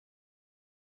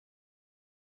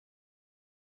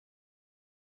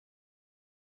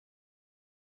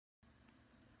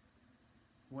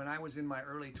When I was in my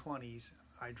early 20s,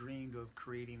 I dreamed of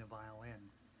creating a violin.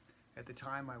 At the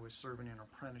time, I was serving an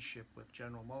apprenticeship with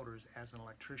General Motors as an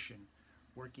electrician,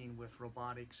 working with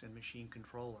robotics and machine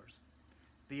controllers.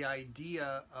 The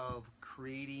idea of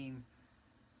creating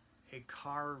a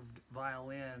carved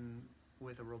violin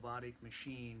with a robotic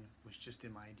machine was just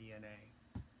in my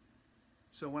DNA.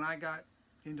 So when I got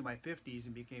into my 50s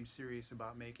and became serious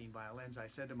about making violins, I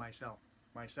said to myself,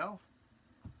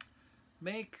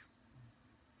 make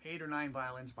 8 or 9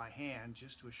 violins by hand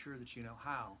just to assure that you know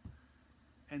how,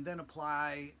 and then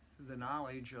apply the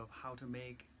knowledge of how to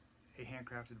make a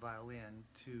handcrafted violin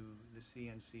to the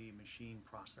CNC machine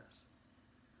process.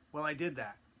 Well, I did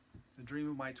that. The dream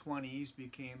of my 20s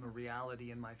became a reality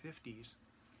in my 50s.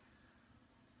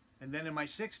 And then in my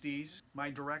 60s, my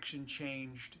direction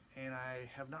changed and I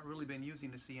have not really been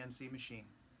using the CNC machine.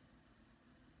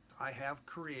 I have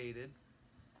created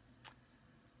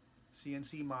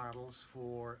CNC models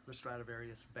for the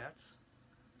Stradivarius Betz,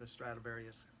 the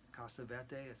Stradivarius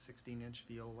Casavette, a 16-inch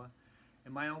viola,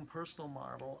 and my own personal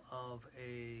model of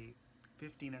a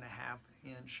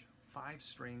 15.5-inch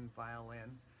 5-string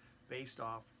violin based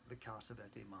off the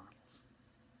Casavette models.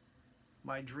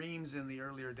 My dreams in the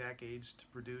earlier decades to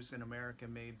produce an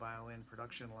American-made violin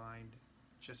production line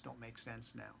just don't make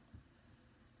sense now.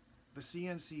 The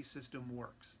CNC system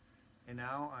works, and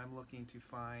now I'm looking to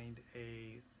find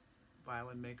a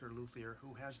violin maker luthier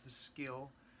who has the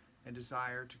skill and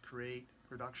desire to create a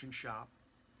production shop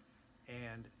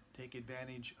and take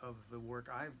advantage of the work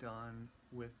I've done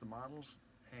with the models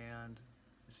and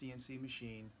the CNC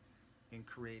machine in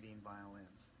creating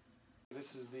violins.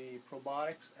 This is the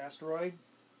Probotix Asteroid.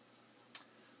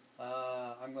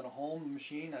 I'm going to home the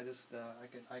machine.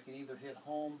 I can either hit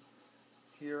home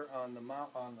here on the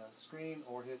screen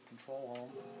or hit control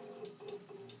home,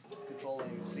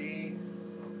 controlling Z,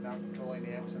 now controlling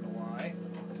the X and the Y.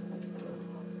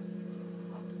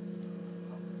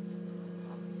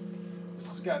 This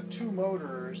has got 2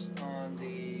 motors on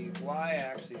the Y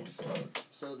axis,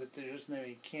 so that there isn't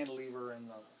any cantilever in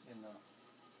the.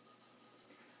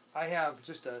 I have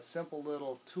just a simple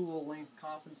little tool length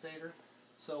compensator,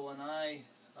 so when I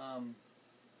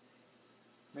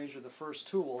measure the first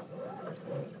tool,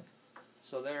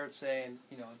 so there it's saying,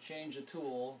 you know, change the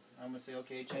tool. I'm going to say,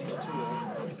 okay, change the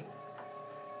tool,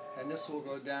 and this will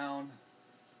go down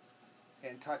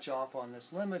and touch off on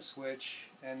this limit switch,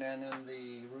 and then in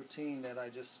the routine that I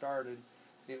just started,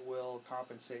 it will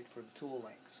compensate for the tool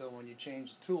length. So when you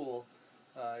change the tool,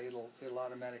 it'll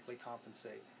automatically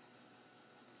compensate.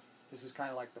 This is kind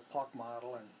of like the puck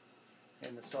model, and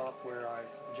in the software I've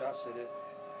adjusted it.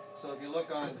 So if you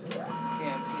look on, you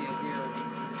can't see it here,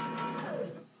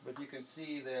 but you can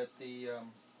see that the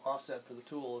offset for the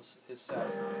tool is set.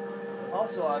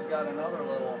 Also, I've got another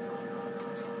little,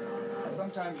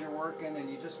 sometimes you're working and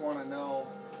you just want to know,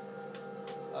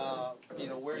 you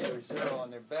know, where your zero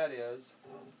on their bed is.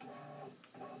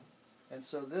 And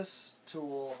so this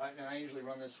tool, and I usually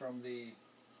run this from the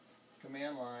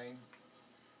command line,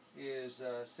 is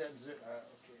set zero.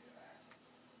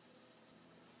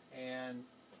 And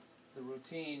the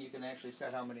routine, you can actually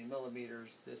set how many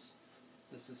millimeters this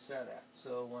is set at.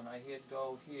 So when I hit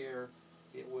go here,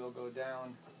 it will go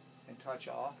down and touch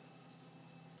off.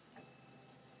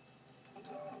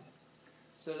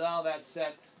 So now that's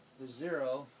set to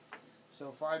 0.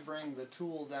 So if I bring the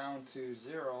tool down to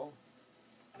 0,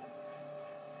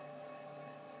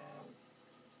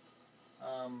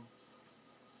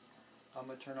 I'm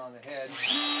going to turn on the head.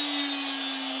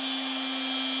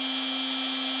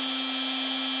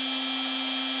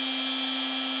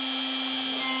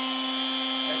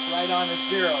 That's right on at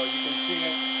 0. You can see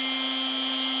it.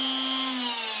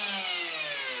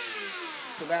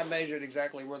 So that measured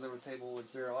exactly where the table was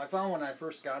 0. I found when I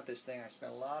first got this thing, I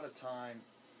spent a lot of time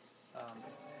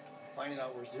finding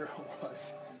out where 0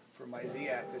 was for my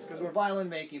Z-axis. Because we're violin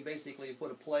making, basically you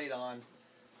put a plate on,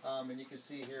 and you can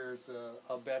see here it's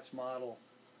a Betz model,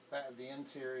 the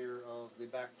interior of the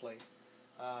back plate.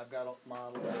 I've got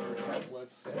models for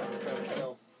templates, etc.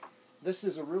 So this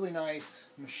is a really nice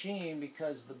machine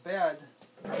because the bed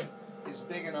is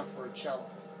big enough for a cello.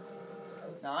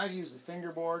 Now I've used the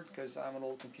fingerboard because I'm an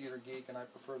old computer geek and I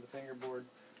prefer the fingerboard,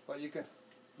 but you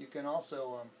can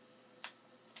also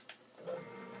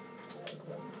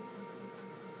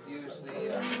use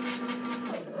the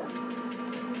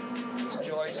this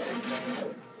joystick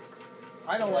thing.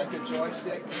 I don't like the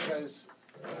joystick because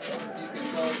you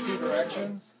can go 2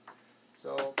 directions,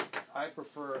 so I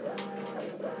prefer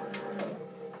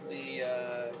the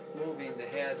moving the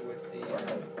head with the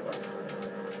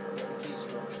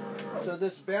keystrokes. So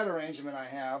this bed arrangement I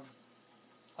have,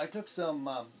 I took some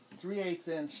 3/8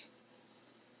 inch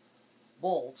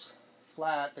bolts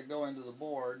flat that go into the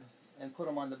board and put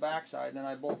them on the back side, and then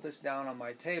I bolt this down on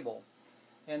my table.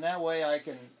 And that way I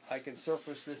can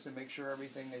surface this and make sure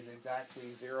everything is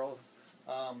exactly zero.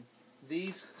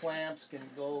 These clamps can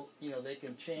go, they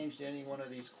can change to any one of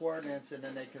these coordinates, and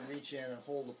then they can reach in and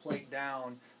hold the plate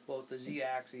down, both the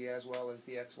Z-axis as well as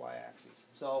the XY axis.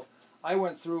 So I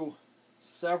went through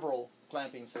several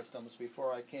clamping systems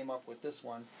before I came up with this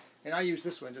one, and I use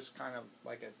this one just kind of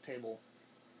like a table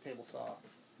saw.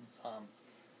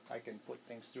 I can put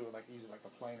things through it, use it like a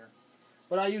planer.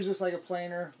 But I use this like a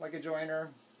planer, like a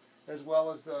joiner, as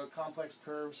well as the complex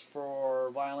curves for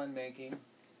violin making.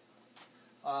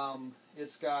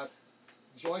 It's got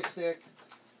joystick,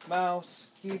 mouse,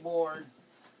 keyboard,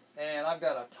 and I've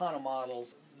got a ton of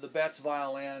models. The Betz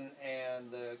violin and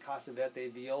the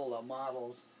Casavette viola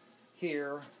models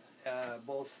here,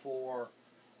 both for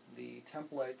the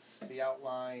templates, the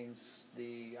outlines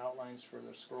for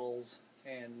the scrolls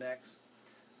and necks.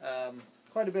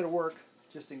 Quite a bit of work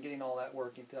just in getting all that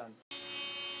work done.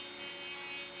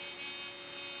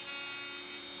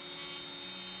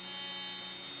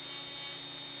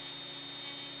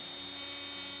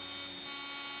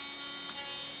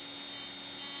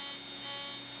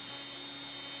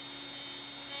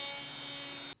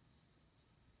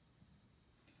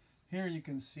 Here you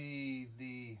can see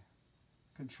the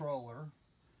controller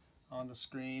on the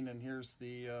screen, and here's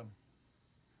the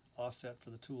offset for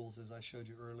the tools as I showed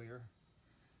you earlier.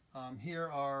 Here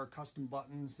are custom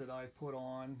buttons that I put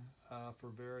on for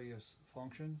various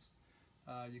functions.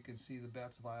 You can see the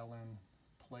Betz violin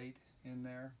plate in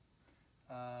there.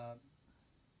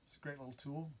 It's a great little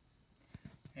tool.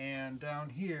 And down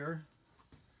here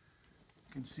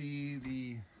you can see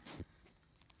the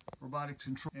Probotix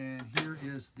control, and here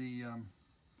is the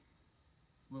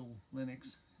little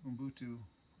Linux Ubuntu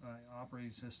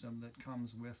operating system that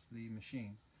comes with the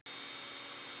machine.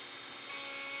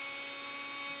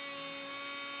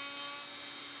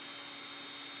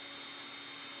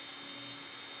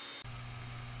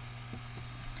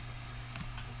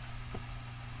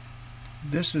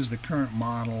 This is the current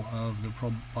model of the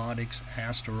Probotix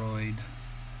Asteroid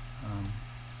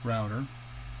router,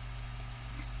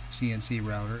 CNC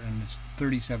router, and it's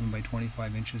 37 by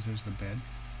 25 inches as the bed.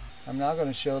 I'm now going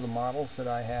to show the models that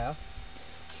I have.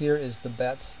 Here is the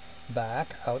Betz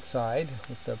back outside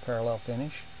with the parallel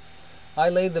finish. I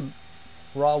laid the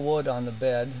raw wood on the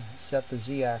bed, set the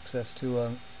Z-axis to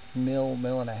a mill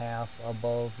and a half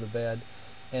above the bed,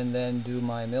 and then do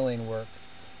my milling work.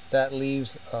 That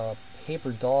leaves a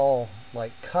paper doll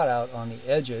like cutout on the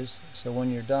edges, so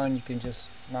when you're done you can just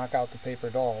knock out the paper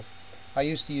dolls. I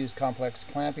used to use complex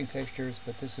clamping fixtures,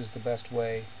 but this is the best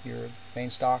way. Your main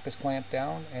stock is clamped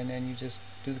down and then you just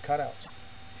do the cutouts.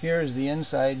 Here is the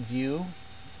inside view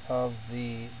of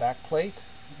the back plate.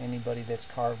 Anybody that's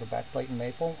carved a back plate in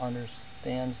maple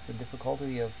understands the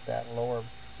difficulty of that lower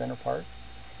center part.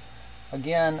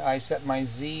 Again, I set my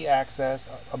Z-axis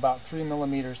about 3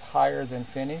 millimeters higher than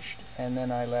finished, and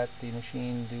then I let the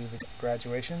machine do the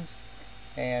graduations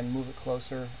and move it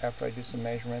closer after I do some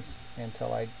measurements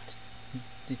until I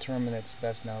determine it's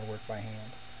best now to work by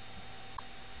hand.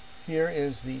 Here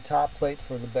is the top plate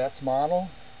for the Betz model.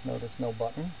 Notice no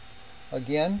button.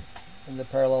 Again, the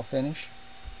parallel finish.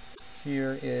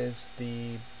 Here is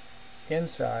the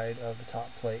inside of the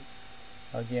top plate.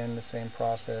 Again, the same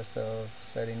process of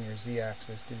setting your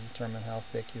Z-axis to determine how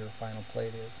thick your final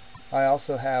plate is. I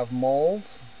also have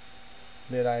molds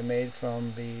that I made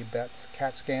from the Betz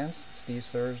CAT scans. Steve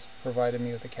Serves provided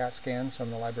me with the CAT scans from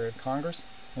the Library of Congress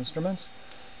instruments,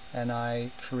 and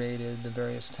I created the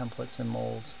various templates and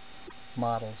molds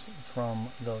models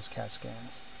from those CAT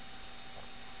scans.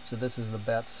 So this is the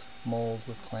Betz mold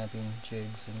with clamping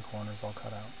jigs and corners all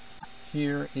cut out.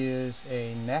 Here is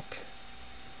a neck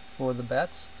for the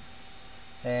Betz,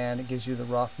 and it gives you the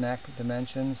rough neck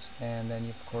dimensions, and then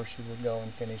of course you would go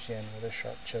and finish in with a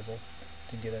sharp chisel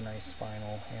to get a nice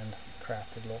final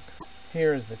handcrafted look.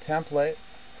 Here is the template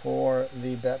for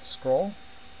the Betz scroll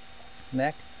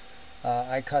neck.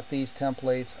 I cut these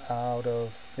templates out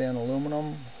of thin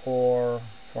aluminum or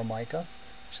Formica.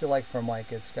 Actually like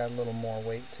Formica, it's got a little more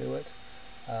weight to it.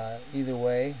 Either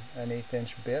way, an 1/8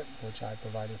 inch bit, which I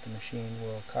provide with the machine,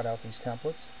 will cut out these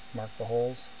templates, mark the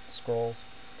holes, scrolls,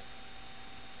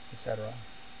 etc.